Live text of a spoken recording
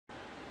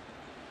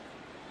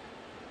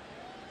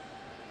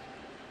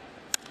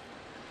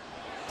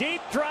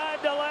Deep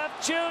drive to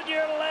left.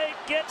 Junior Lake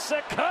gets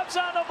the Cubs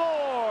on the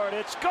board.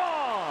 It's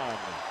gone.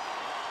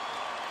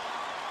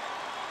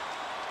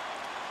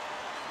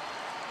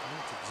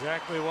 That's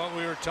exactly what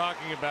we were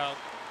talking about.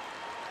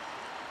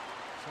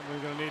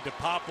 Somebody's going to need to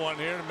pop one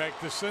here to make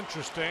this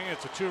interesting.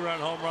 It's a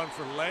 2-run home run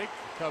for Lake.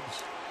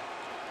 Cubs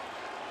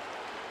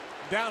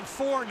down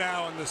 4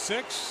 now in the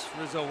 6th.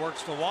 Rizzo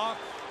works the walk.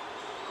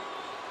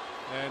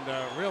 And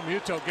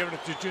Realmuto giving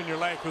it to Junior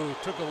Lake, who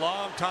took a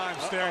long time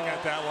staring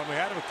at that one. We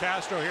had it with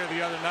Castro here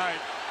the other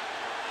night.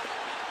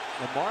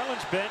 The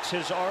Marlins bench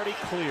has already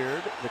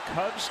cleared. The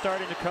Cubs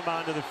starting to come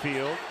onto the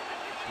field.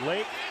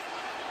 Lake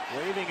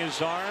waving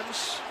his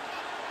arms.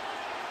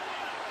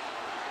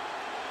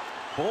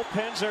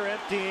 Bullpens are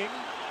emptying.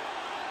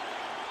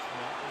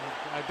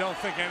 I don't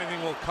think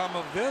anything will come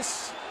of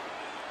this.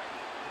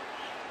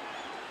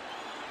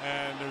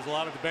 And there's a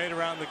lot of debate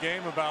around the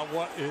game about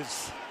what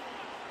is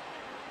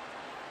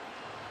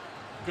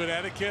good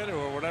etiquette,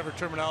 or whatever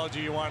terminology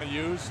you want to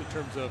use, in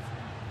terms of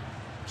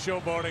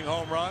showboating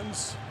home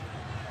runs,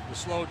 the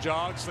slow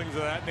jogs, things of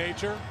that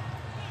nature.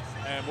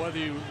 And whether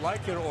you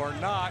like it or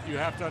not, you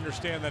have to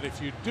understand that if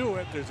you do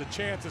it, there's a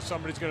chance that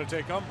somebody's going to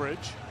take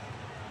umbrage,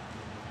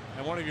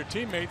 and one of your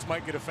teammates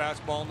might get a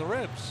fastball in the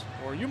ribs,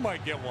 or you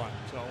might get one.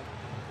 So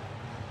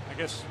I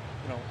guess,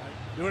 you know,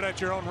 do it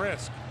at your own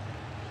risk.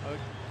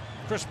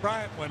 Chris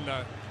Bryant, when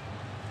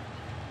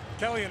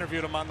Kelly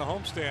interviewed him on the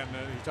homestand,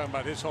 he's talking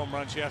about his home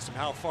run. She asked him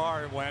how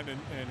far it went, and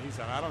he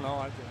said, I don't know.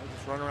 I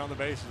just run around the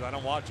bases. I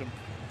don't watch them.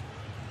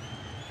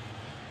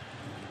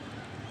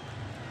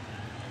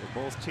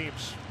 Both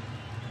teams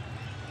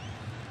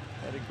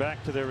heading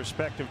back to their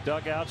respective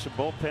dugouts and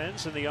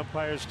bullpens, and the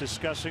umpires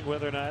discussing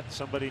whether or not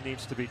somebody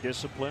needs to be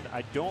disciplined.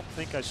 I don't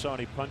think I saw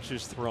any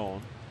punches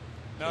thrown.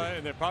 No,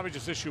 and they probably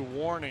just issue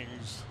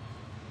warnings.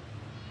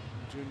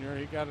 Junior,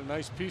 he got a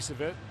nice piece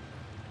of it.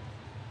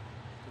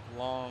 Took a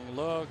long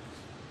look.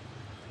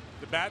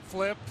 The bat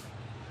flip.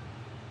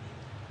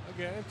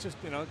 Again, it's just,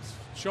 you know, it's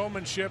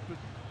showmanship.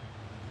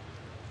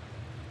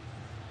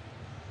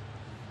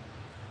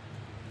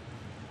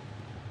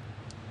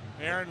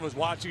 Aaron was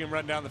watching him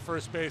run down the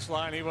first base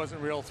line. He wasn't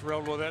real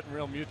thrilled with it, and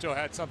Realmuto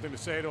had something to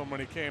say to him when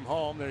he came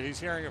home. There, he's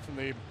hearing it from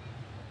the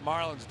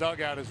Marlins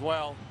dugout as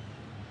well.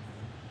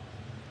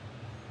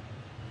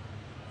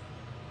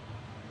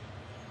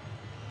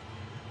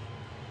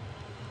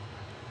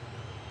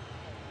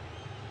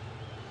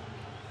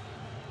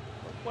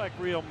 Looked like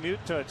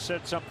Realmuto had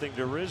said something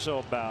to Rizzo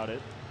about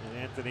it, and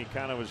Anthony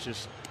kind of was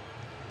just,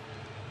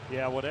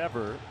 yeah,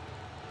 whatever.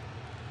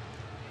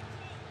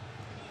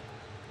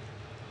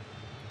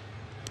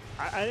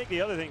 I think the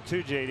other thing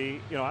too,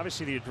 JD, you know,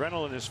 obviously the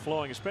adrenaline is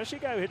flowing, especially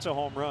a guy who hits a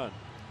home run.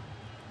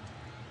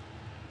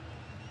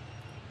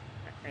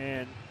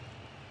 And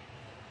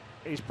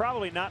he's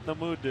probably not in the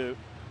mood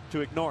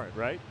to ignore it,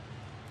 right?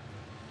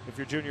 If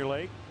you're Junior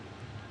Lake.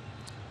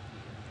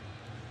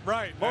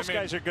 Right. Most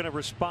guys are going to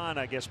respond,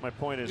 I guess my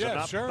point is.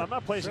 Yeah, I'm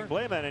not placing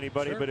blame on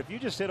anybody, Sure. but if you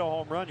just hit a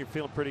home run, you're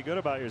feeling pretty good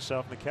about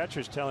yourself, and the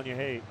catcher's telling you,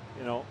 hey,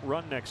 you know,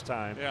 run next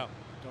time. Yeah.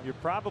 You're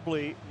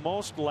probably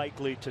most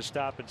likely to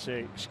stop and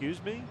say,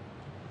 excuse me?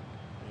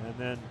 And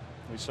then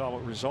we saw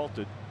what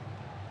resulted.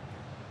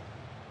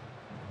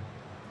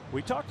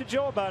 We talked to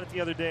Joe about it the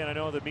other day, and I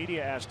know the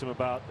media asked him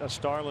about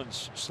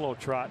Starlin's slow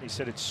trot, and he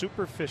said it's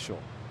superficial.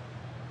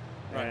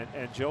 Right.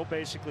 And Joe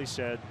basically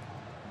said,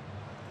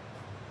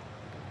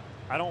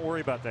 I don't worry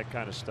about that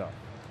kind of stuff.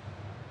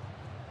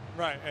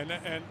 Right, and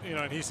you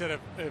know, and he said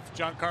if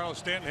Giancarlo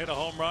Stanton hit a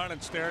home run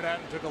and stared at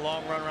it and took a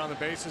long run around the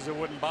bases, it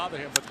wouldn't bother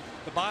him. But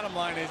the bottom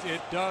line is,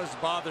 it does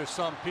bother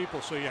some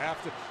people. So you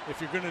have to, if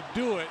you're going to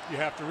do it, you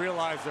have to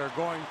realize there's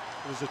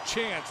a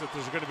chance that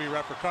there's going to be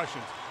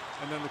repercussions.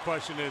 And then the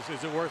question is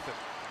it worth it?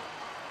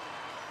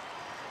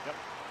 Yep.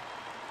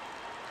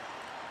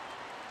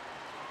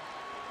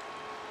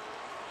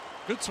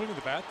 Good swing of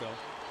the bat, though. You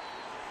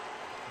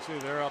see,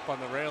 they're up on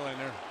the railing.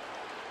 They're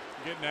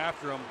getting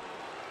after him.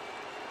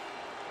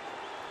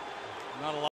 Not a lot.